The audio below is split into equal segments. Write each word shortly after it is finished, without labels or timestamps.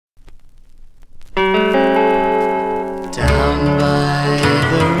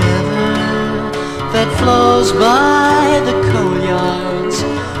Close by the coal yards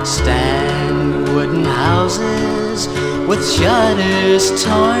stand wooden houses with shutters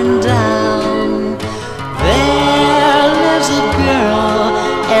torn down. There lives a girl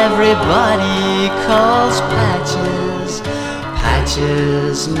everybody calls Patches.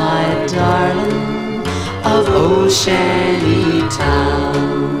 Patches, my darling, of old shanty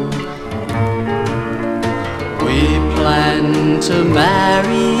town. We planned to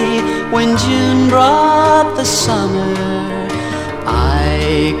marry when June brought the summer.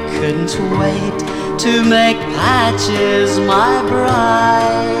 I couldn't wait to make Patches my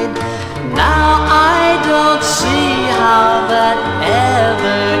bride. Now I don't see how that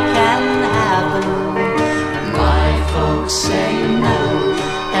ever can happen. My folks say no,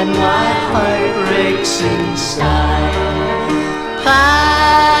 and my heart breaks inside.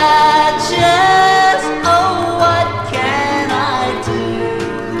 Patches, oh, what can I do?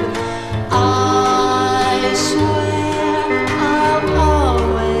 I swear I'll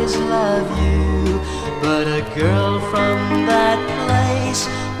always love you, but a girl from that place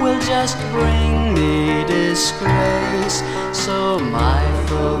will just bring me disgrace, so my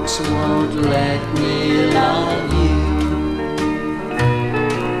folks won't let me love you.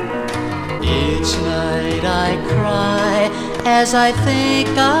 Each night I cry as I think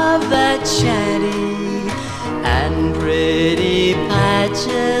of that shanty, and pretty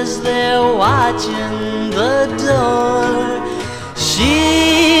Patches there watching the door.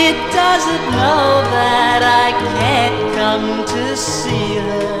 She doesn't know that I can't come to see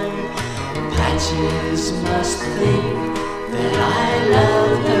her. Patches must think that I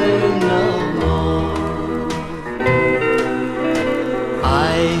love her no more. I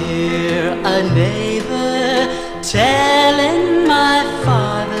hear a neighbor telling my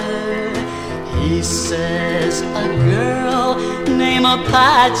father, he says a girl named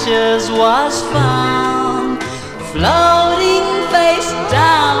Patches was found, floating face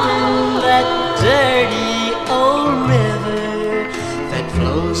down in that dirty old river that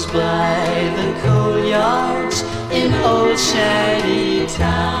flows by the coal yards in old shanty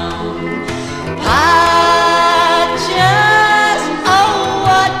town. Patches, oh,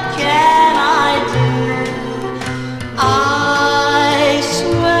 what can I do? I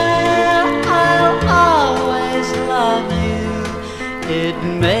swear I'll always love you. It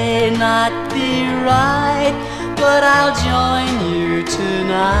may not be right, but I'll join you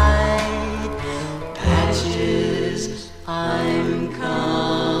tonight. Patches, I'm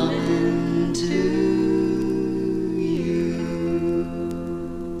coming to you.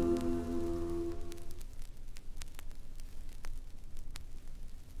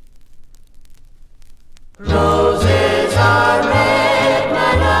 Roses are red,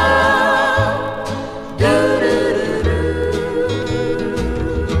 my love. Do-do-do-do.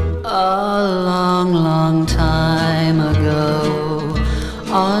 A long, long time ago,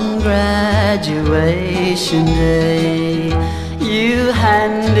 on graduation day, you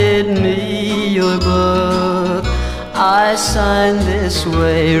handed me your book. I signed this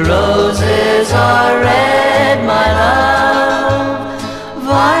way: roses are red, my love.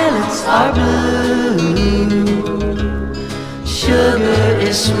 Violets are blue. Sugar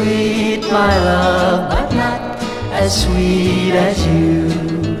is sweet, my love, but not as sweet as you.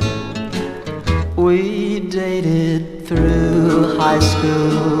 We dated through high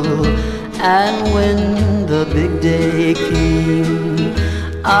school, and when the big day came,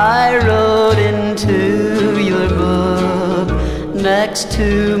 I wrote into your book next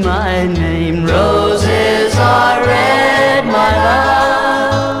to my name: roses are red, my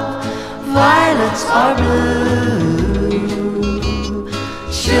love. Violets are blue.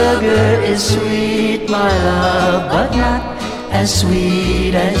 Sugar is sweet, my love, but not as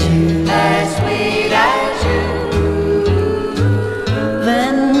sweet as you. As sweet as you.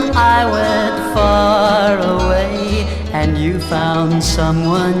 Then I went far away, and you found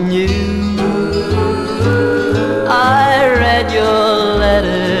someone new. I read your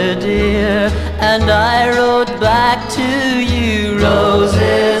letter, dear, and I wrote back to you: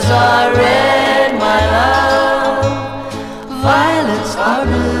 roses are red, my love. Violets are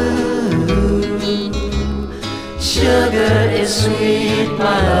blue. Sugar is sweet,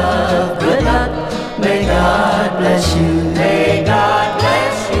 my love, but not. May God bless you. May God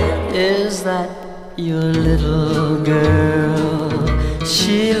bless you. Is that your little girl?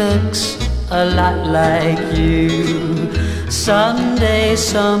 She looks a lot like you. Someday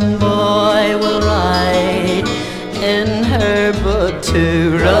some boy will write in her book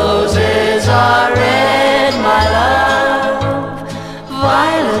too: roses are red, my love.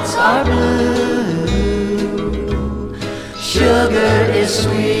 Violets are blue. Sugar is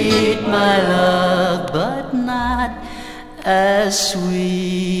sweet, my love, but as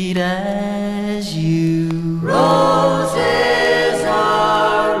sweet as you. Roses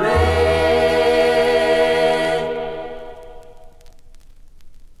are red.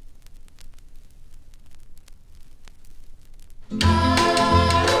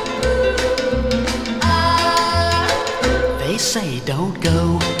 They say don't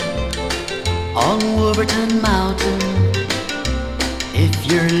go on Wolverton Mountain if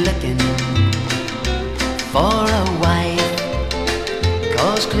you're looking for a wife,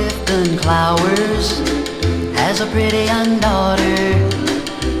 'cause Clifton Clowers has a pretty young daughter.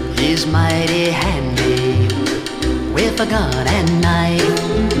 He's mighty handy with a gun and knife.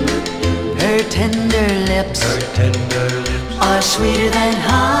 Her tender lips are sweeter than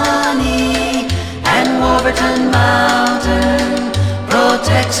honey, and Wolverton Mountain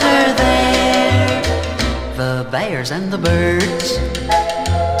protects her there. The bears and the birds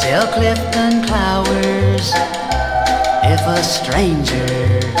tell Clifton Clowers if a stranger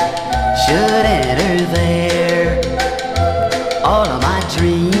should enter there. All of my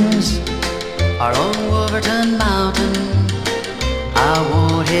dreams are on Wolverton Mountain. I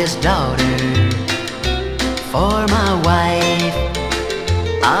want his daughter for my wife.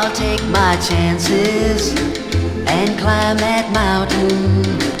 I'll take my chances and climb that mountain.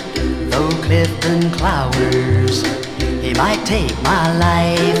 Though Clifton Clowers, he might take my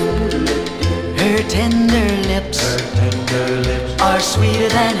life. Her tender lips are sweeter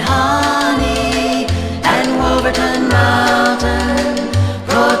than honey, and Wolverton Mountain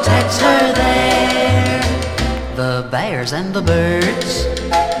protects her there. The bears and the birds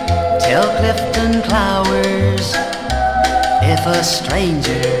tell Clifton Clowers if a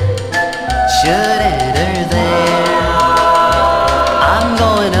stranger should enter there. I'm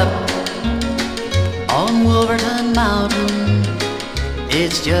going up on Wolverton Mountain.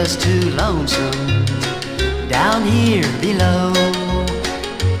 It's just too lonesome down here below.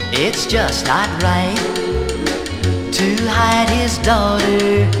 It's just not right to hide his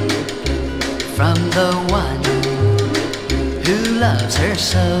daughter from the one who loves her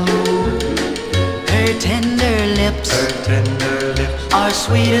so. Her tender lips are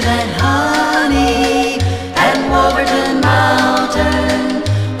sweeter than honey, and Wolverton Mountain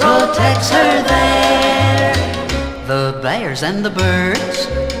protects her there. The bears and the birds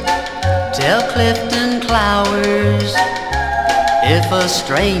tell Clifton Clowers if a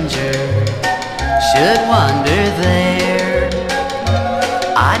stranger should wander there.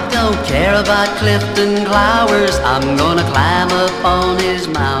 I don't care about Clifton Clowers. I'm gonna climb up on his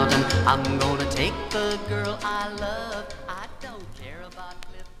mountain. I'm gonna take the girl I love. I don't care about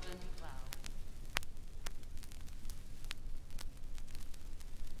Clifton Clowers.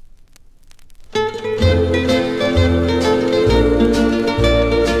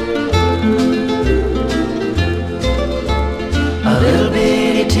 A little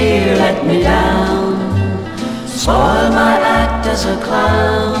bitty tear let me down, spoiled my act as a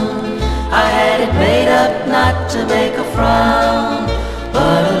clown. I had it made up not to make a frown,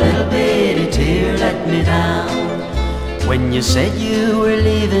 but a little bitty tear let me down. When you said you were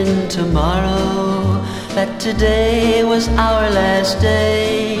leaving tomorrow, that today was our last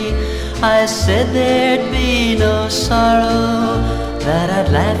day, I said there'd be no sorrow, that I'd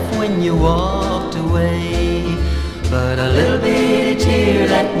laugh when you walked away. But a little bitty tear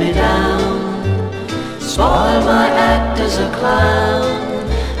let me down, spoiled my act as a clown.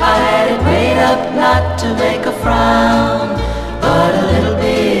 I had it made up not to make a frown, but a little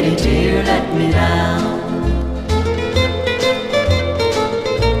bitty tear let me down.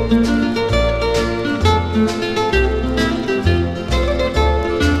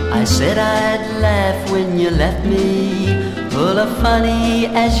 I said I'd laugh when you left me, full of funny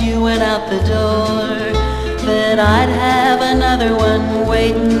as you went out the door. Then I'd have another one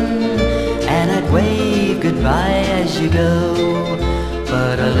waiting, and I'd wave goodbye as you go.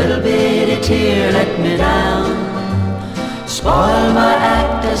 But a little bitty tear let me down, spoiled my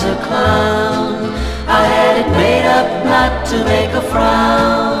act as a clown. I had it made up not to make a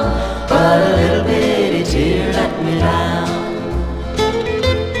frown, but a little bitty tear let me down.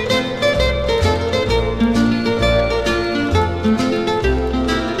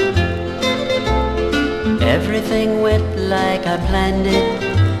 Everything went like I planned it,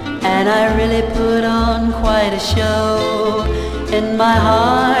 and I really put on quite a show. In my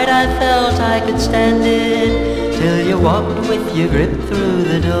heart I felt I could stand it, till you walked with your grip through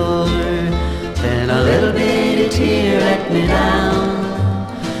the door. Then a little bitty tear let me down,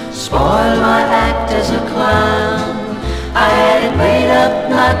 spoiled my act as a clown. I had it made up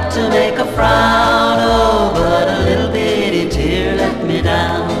not to make a frown, oh, but a little bitty tear let me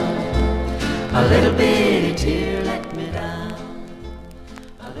down. A little bitty tear let me down.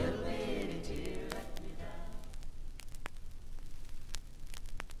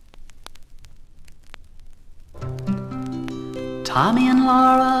 Tommy and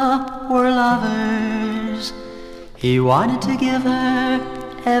Laura were lovers. He wanted to give her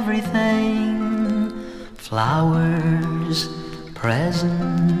everything, flowers,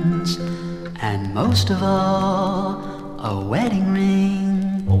 presents, and most of all, a wedding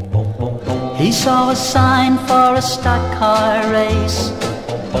ring. He saw a sign for a stock car race,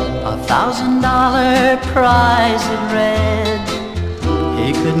 $1,000 prize it read.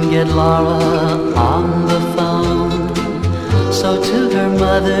 He couldn't get Laura on the phone, so to her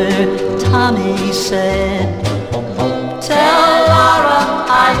mother, Tommy said, "Tell Laura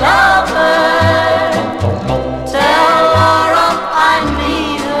I love her. Tell Laura I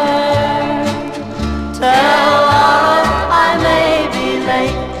need her. Tell Laura I may be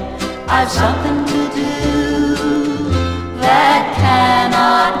late. I've something to do that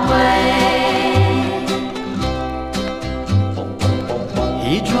cannot wait."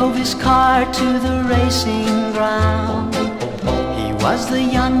 He drove his car to the racing ground. He was the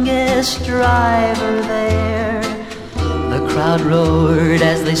youngest driver there. The crowd roared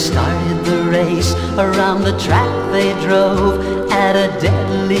as they started the race. Around the track they drove at a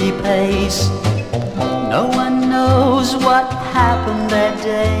deadly pace. No one knows what happened that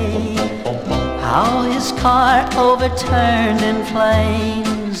day, how his car overturned in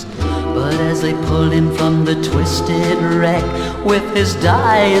flames. But as they pulled him from the twisted wreck, with his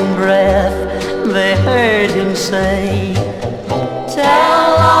dying breath, they heard him say, "Tell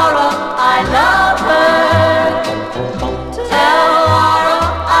Laura I love her. Tell Laura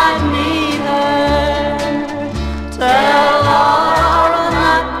I need her. Tell Laura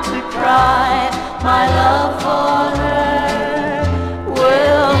not to cry. My love for her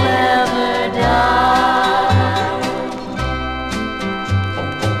will never die."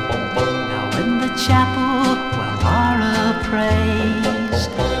 Now in the chapel while Laura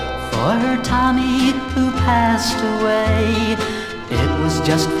praised for her Tommy who passed away, it was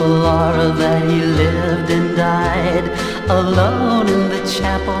just for Laura that he lived and died. Alone in the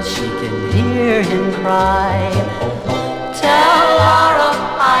chapel she can hear him cry, "Tell Laura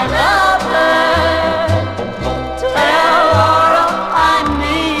I love her. Tell Laura I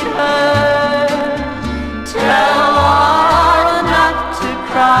need her. Tell Laura not to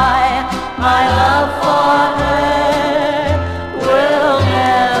cry. My love for her will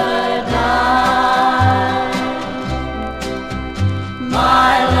never die.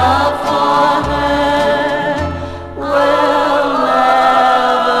 My love for her will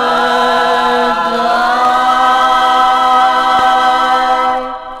never die."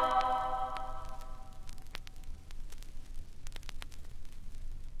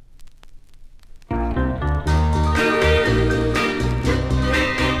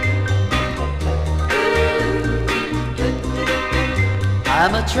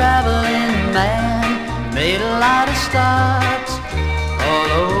 I'm a traveling man, made a lot of stops all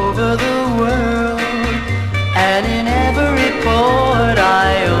over the world, and in every port I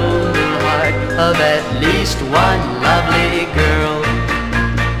own the heart of at least one lovely girl.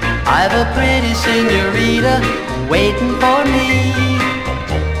 I've a pretty senorita waiting for me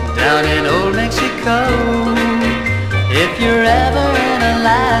down in old Mexico. If you're ever in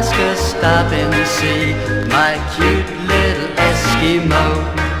Alaska, stop and see my cute little Eskimo.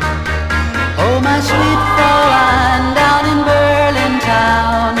 Oh, my sweet Fräulein down in Berlin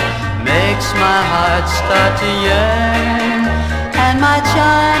town makes my heart start to yearn. And my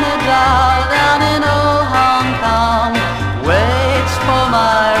China doll down in old Hong Kong waits for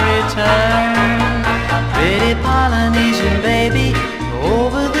my return. Pretty Polynesian baby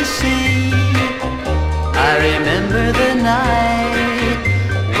over the sea, I remember the night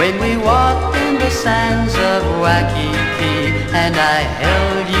when we walked in the sands of Waikiki, and I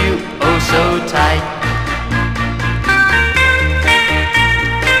held you oh so tight.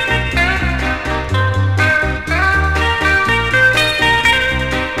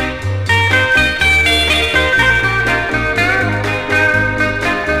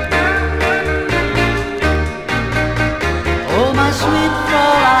 Oh, my sweet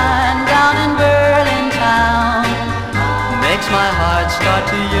Fräulein down in Berlin town makes my heart start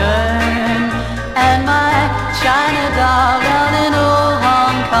to yearn. And my China doll down in old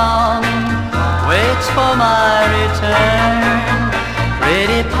Hong Kong waits for my return.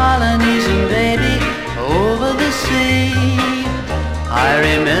 Pretty Polynesian baby over the sea, I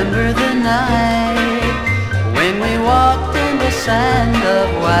remember the night when we walked in the sand of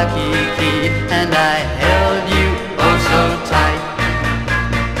Waikiki, and I held you oh so tight.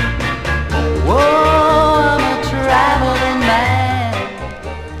 Whoa, I'm a traveling man.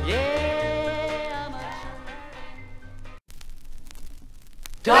 Yeah, I'm a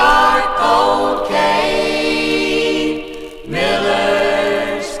dark old cave, middle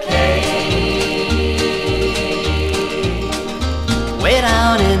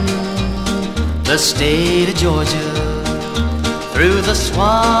state of Georgia, through the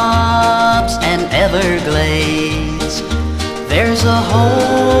swamps and Everglades. There's a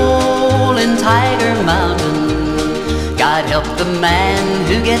hole in Tiger Mountain. God help the man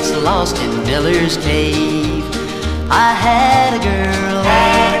who gets lost in Miller's Cave. I had a girl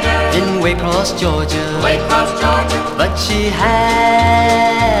in Waycross, Georgia, but she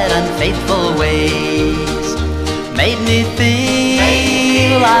had unfaithful ways. Made me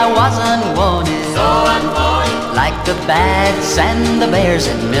feel I was unwanted, like the bats and the bears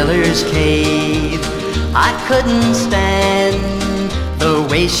in Miller's Cave. I couldn't stand the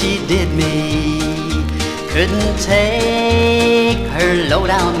way she did me, couldn't take her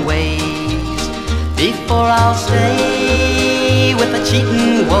low-down ways. Before I'll stay with a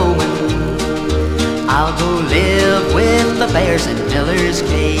cheating woman, I'll go live with the bears in Miller's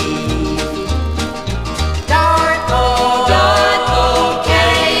Cave. Dark cocaine.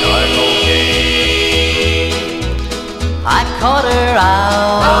 I caught her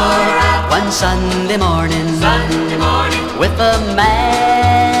out one Sunday morning with a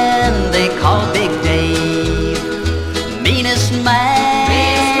man they call Big Dave. Meanest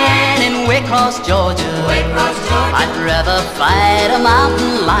man in Waycross, Georgia. I'd rather fight a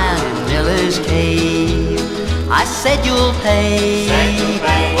mountain lion in Miller's Cave. I said you'll pay,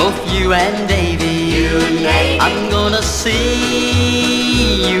 both you and Davy. I'm gonna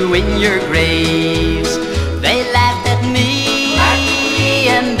see you in your graves. They laughed at me,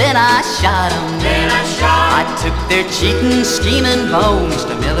 and then I shot them. I took their cheating, scheming bones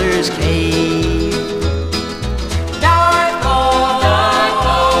to Miller's Cave. Dark cocaine.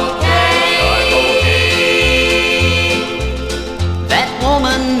 That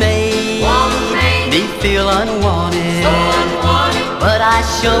woman made me feel unwanted, but I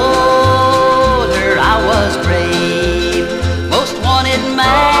showed her I was brave. Most wanted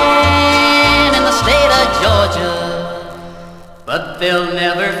man in the state of Georgia, but they'll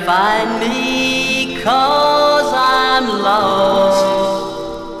never find me, 'cause I'm lost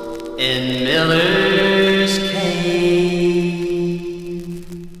in Miller's Cave.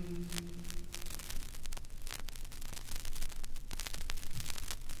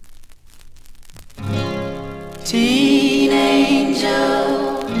 Teen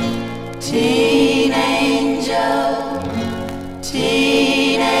angel, teen angel,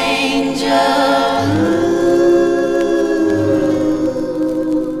 teen angel.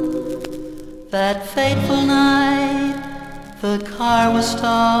 That fateful night, the car was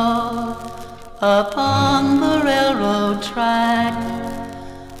stalled upon the railroad track.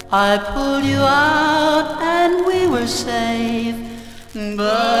 I pulled you out and we were safe,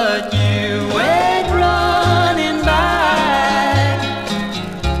 but you went running back.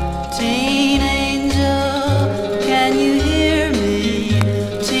 Teen angel, can you hear me?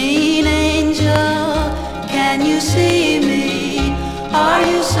 Teen angel, can you see me? Are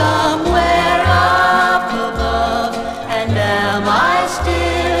you somewhere up above? And am I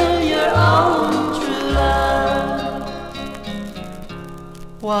still your own true love?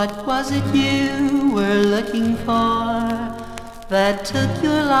 What was it you were looking for that took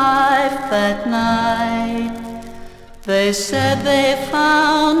your life that night? They said they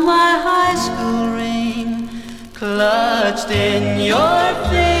found my high school ring clutched in your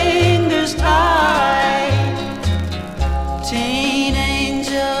fingers tight. Teen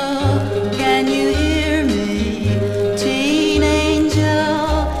angel, can you hear me? Teen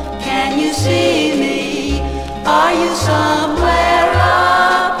angel, can you see me? Are you somewhere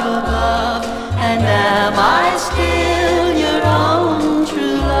up above? And am I still your own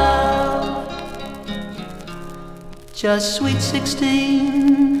true love? Just sweet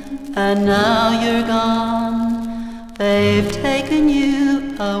 16, and now you're gone. They've taken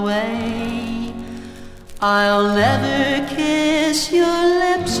you away. I'll never kiss your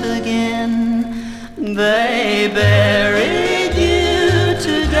lips again. They buried you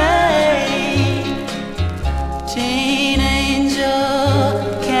today. Teen angel,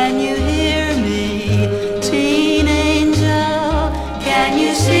 can you hear me? Teen angel, can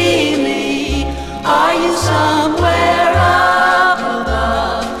you see me? Are you somewhere up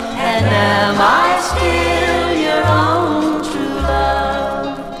above? And am I still your own true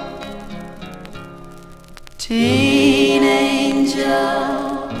love? Teen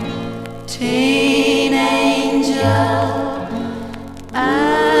angel, teen angel,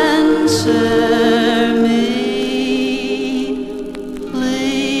 answer me,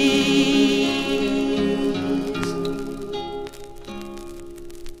 please.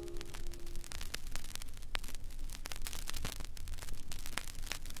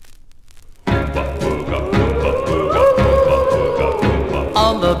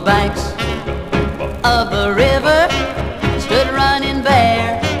 On the banks of the river stood Running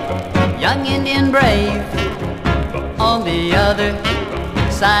Bear, young Indian brave. On the other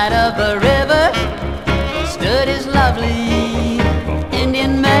side of the river stood his lovely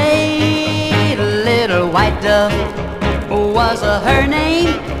Indian maid. A little white dove was her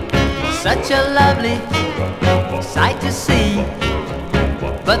name, such a lovely sight to see.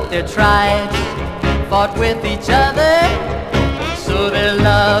 But their tribes fought with each other, so their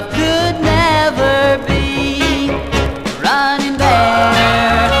love could never be. Running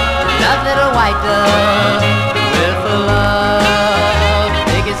Bear loved little white dove with a love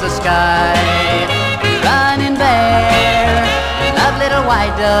big as the sky. Running Bear loved little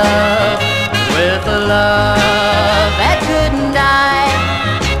white dove with a love that couldn't die.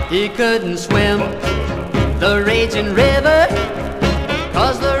 He couldn't swim the raging river,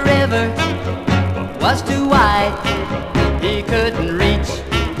 'cause the river was too wide. He couldn't reach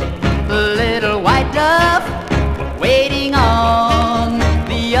the little white dove waiting on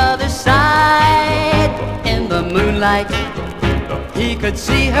the other side. In the moonlight he could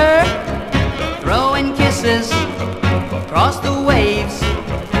see her throwing kisses across the waves.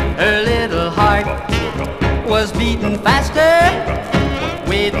 Her little heart was beating faster,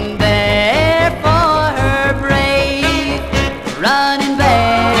 waiting there for her brave. Running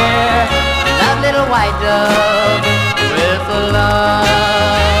Bear loved little white dove with a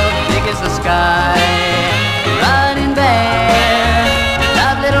love big as the sky. Running Bear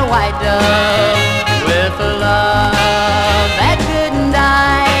loved little white dove with a love that couldn't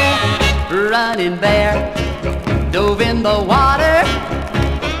die. Running Bear dove in the water,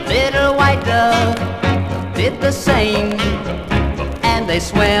 little white dove did the same, and they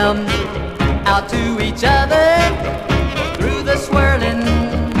swam out to each other. Through the swirling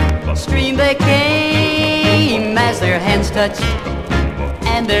stream they came. As their hands touched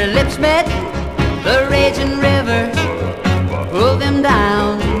and their lips met, the raging river pulled them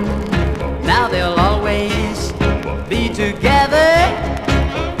down. Now they'll always be together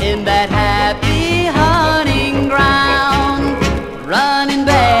in that happy hunting ground. Running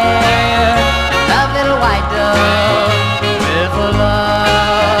Bear loved little white dove with a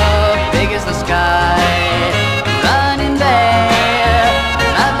love big as the sky. Running Bear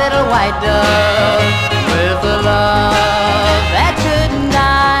loved little white dove with a love that couldn't die.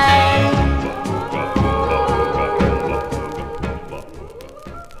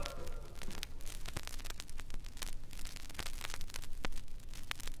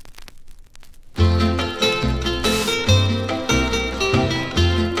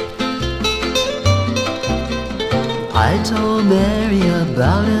 I told Mary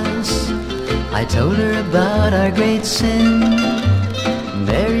about us, I told her about our great sin.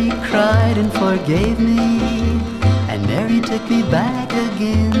 Mary cried and forgave me, and Mary took me back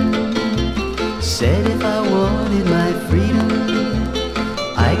again. Said if I wanted my freedom,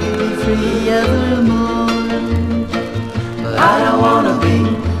 I could be free evermore. But I don't wanna be,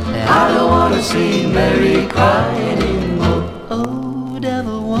 and I don't wanna see Mary cry anymore. Oh,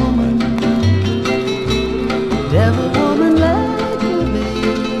 devil woman, devil woman, let me,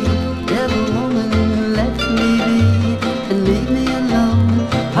 devil woman, let me be, and leave me alone.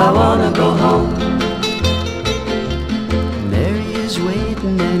 I wanna go home. Mary is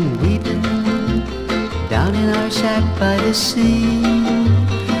waiting and weeping down in our shack by the sea.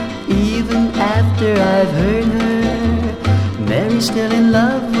 Even after I've heard her, Mary's still in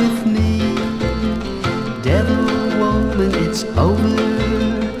love with me. Devil woman, it's over.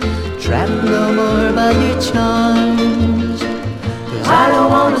 Trapped no more by your charms. 'Cause I don't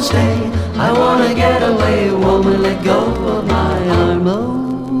wanna stay, I wanna get away. Woman, let go of my arm.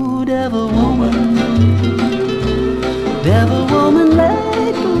 Oh, devil woman, devil woman,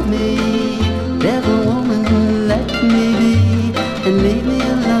 let go of me. Devil woman, let me be, and leave me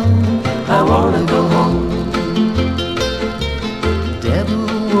alone. I wanna go home. Devil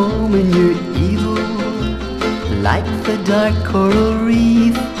woman, you're evil, like the dark coral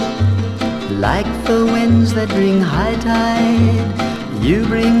reef, like the winds that bring high tide. You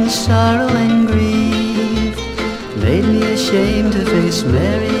bring sorrow and grief. Made me ashamed to face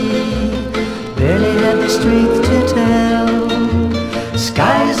Mary, barely had the strength to tell.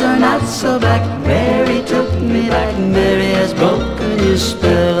 Skies are not so black, Mary took me back. Mary has broken your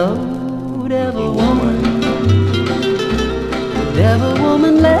spell. Oh, devil woman, devil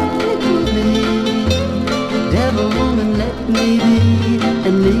woman, let me, devil woman, let me be,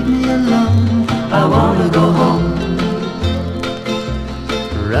 and leave me alone. I wanna go home.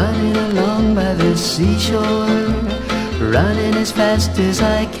 Running along by the seashore, running as fast as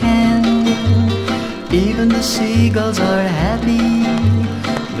I can. Even the seagulls are happy,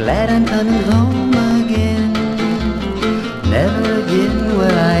 glad I'm coming home again.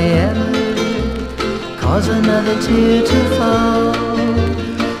 cause another tear to fall.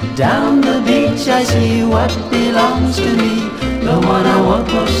 Down the beach I see what belongs to me, the one I want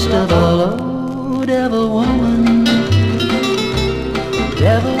most of all. Oh, devil woman,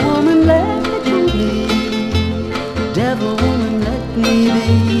 devil woman, let me be. Devil woman, let me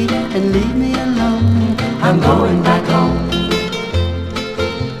be and leave me alone. I'm going back home.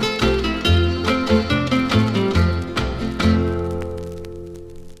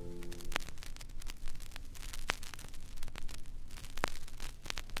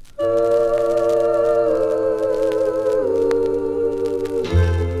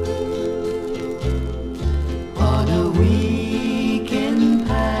 On a weekend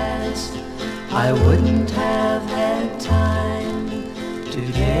past, I wouldn't have had time to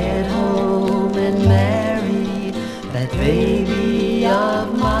get home and marry that baby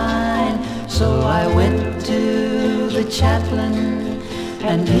of mine. So I went to the chaplain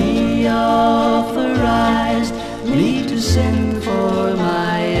and he authorized me to send for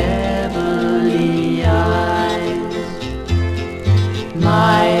my ebony eyes.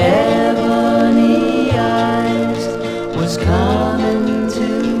 My ebony eyes was coming to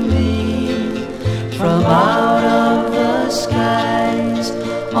me from out of the skies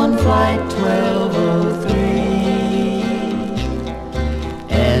on flight 1203.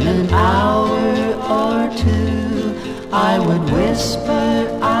 In an hour or two I would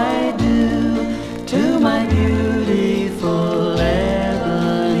whisper I do to my beautiful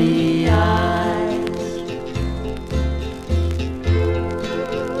ebony eyes.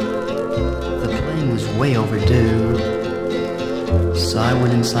 The plane was way overdue, so I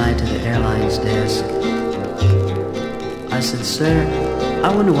went inside to the airline's desk. I said, "Sir, I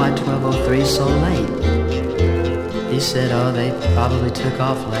wonder why 1203 is so late." He said, "Oh, they probably took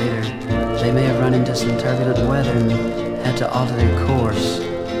off later. They may have run into some turbulent weather and had to alter their course."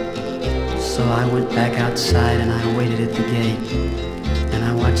 So I went back outside and I waited at the gate, and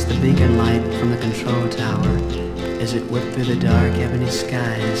I watched the beacon light from the control tower as it whipped through the dark ebony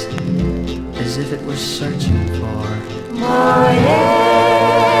skies, as if it was searching for my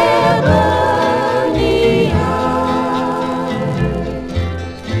ebony eyes.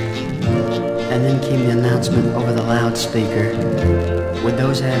 And then came the announcement over the loudspeaker, with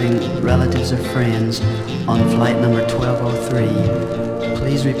those having relatives or friends on flight number 1203,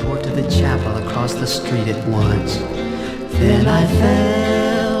 please report to the chapel across the street at once. Then I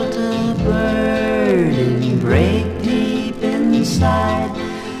felt a burden break deep inside,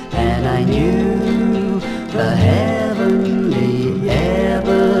 and I knew the heavenly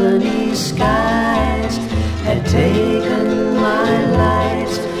ebony skies had taken my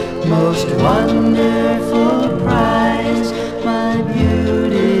life's most wonderful prize, my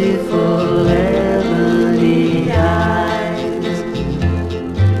beautiful ebony eyes.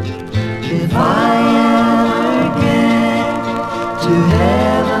 If I ever get to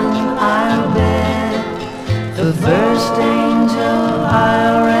heaven, I'll bet the first angel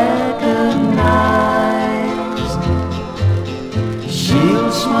I'll recognize.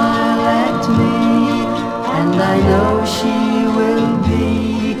 She'll smile at me, and I know she will be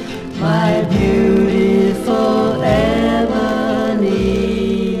my beautiful ebony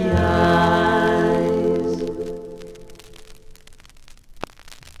eyes.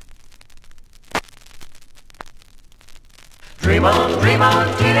 Dream on,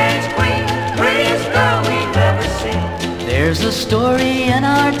 teenage queen, prettiest girl we've ever seen. There's a story in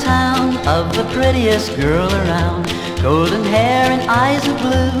our town of the prettiest girl around. Golden hair and eyes of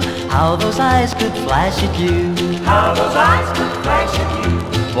blue, how those eyes could flash at you. How those eyes could flash at you.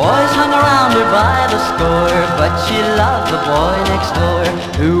 Boys hung around her by the score, but she loved the boy next door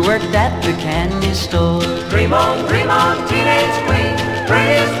who worked at the candy store. Dream on, teenage queen,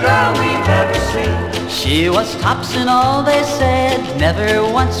 prettiest girl we've ever seen. She was tops in all they said, never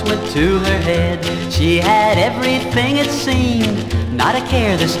once went to her head. She had everything it seemed, not a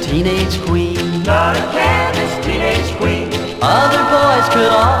care, this teenage queen. Not a care, this teenage queen. Other boys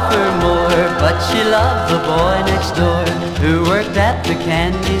could offer more, but she loved the boy next door who worked at the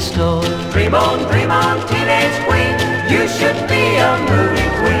candy store. Dream on, teenage queen, you should be a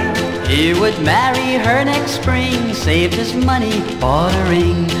movie queen. He would marry her next spring, saved his money, bought a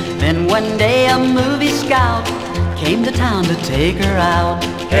ring. Then one day a movie scout came to town to take her out.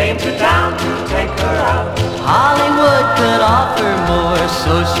 Came to town to take her out. Hollywood could offer more,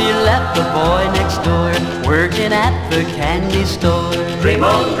 so she left the boy next door working at the candy store. Dream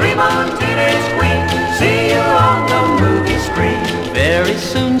on, teenage queen, see you on the movie screen. Very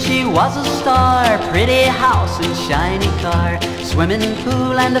soon she was a star, pretty house and shiny car, swimming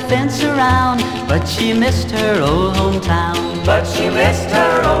pool and a fence around, but she missed her old hometown. But she missed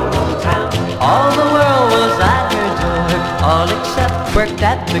her old hometown. All the world was at her door, all except worked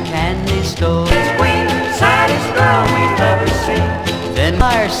at the candy store. Queen, saddest girl we've ever seen. Then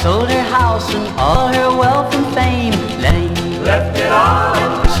Meyer sold her house and all her wealth and fame. Lenny left it all,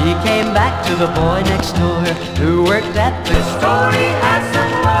 and she came back to the boy next door who worked at the story has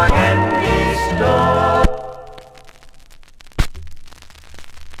some more candy store.